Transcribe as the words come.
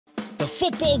The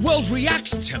football world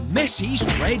reacts to Messi's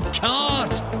red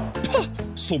card.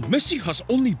 So Messi has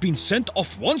only been sent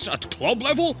off once at club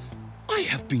level? I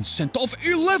have been sent off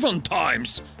 11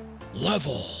 times.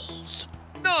 Levels.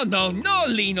 No,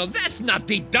 Lino, that's not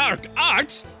the dark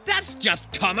arts. That's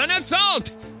just common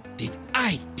assault. Did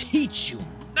I teach you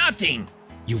nothing?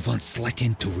 You want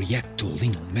Zlatan to react to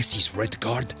Lionel Messi's red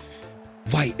card?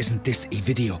 Why isn't this a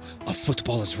video of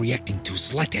footballers reacting to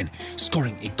Zlatan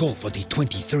scoring a goal for the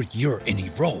 23rd year in a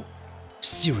row?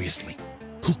 Seriously,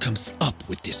 who comes up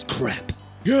with this crap?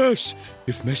 Yes,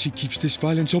 if Messi keeps this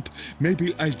violence up,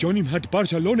 maybe I'll join him at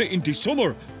Barcelona in the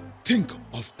summer. Think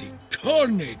of the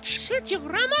carnage. Sergio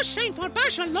Ramos saying for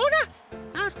Barcelona?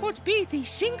 That would be the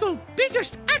single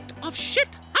biggest act of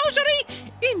shithousery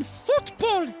in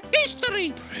football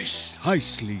history.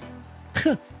 Precisely.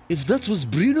 If that was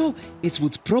Bruno, it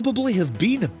would probably have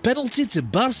been a penalty to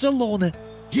Barcelona.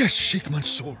 Yes, Sheikh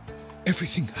Mansour.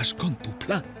 Everything has gone to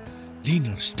plan.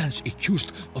 Lionel stands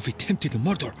accused of attempted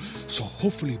murder, so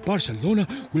hopefully Barcelona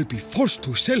will be forced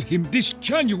to sell him this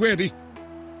January.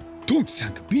 Don't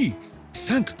thank me.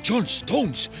 Thank John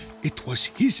Stones. It was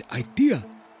his idea.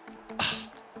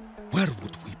 Where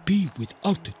would we be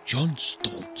without John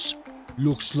Stones?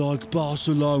 Looks like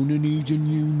Barcelona need a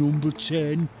new number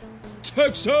 10.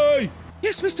 Taxi!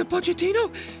 Yes, Mr.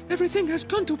 Pochettino, everything has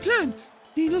gone to plan.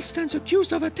 Lionel stands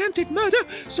accused of attempted murder,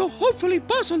 so hopefully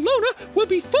Barcelona will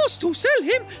be forced to sell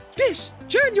him this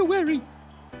January.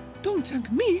 Don't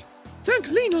thank me, thank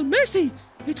Lionel Messi.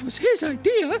 It was his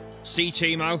idea. See,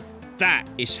 Timo, that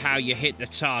is how you hit the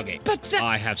target. But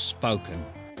I have spoken.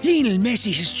 Lionel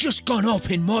Messi has just gone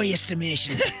up in my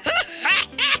estimation.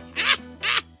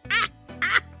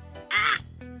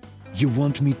 You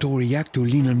want me to react to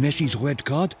Lionel Messi's red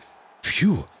card?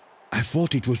 Phew, I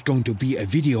thought it was going to be a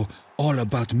video all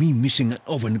about me missing an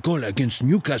oven goal against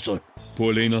Newcastle.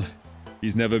 Poor Lionel.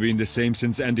 He's never been the same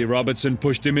since Andy Robertson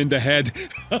pushed him in the head.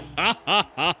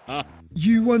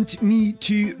 You want me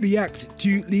to react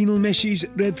to Lionel Messi's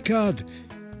red card?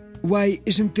 Why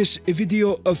isn't this a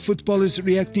video of footballers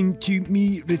reacting to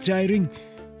me retiring?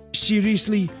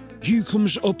 Seriously, who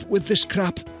comes up with this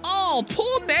crap? Oh,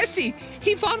 poor Messi.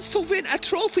 He wants to win a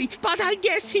trophy, but I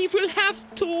guess he will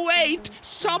have to wait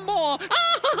some more.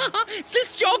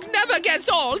 This joke never gets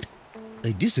old.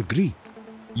 I disagree.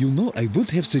 You know, I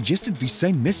would have suggested we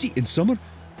sign Messi in summer,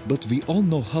 but we all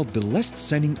know how the last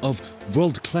signing of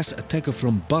world-class attacker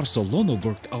from Barcelona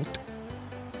worked out.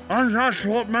 And that's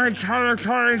what makes Harry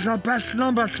Kane the best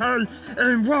number 10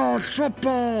 in world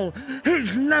football.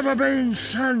 He's never been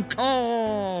sent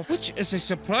off. Which is a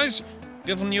surprise,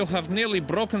 given you have nearly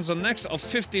broken the necks of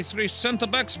 53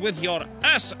 centre-backs with your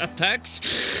ass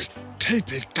attacks.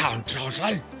 Keep it down,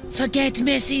 Jocelyn. Forget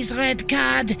Messi's red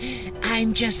card.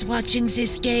 I'm just watching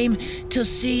this game to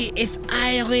see if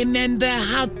I remember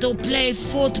how to play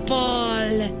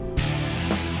football.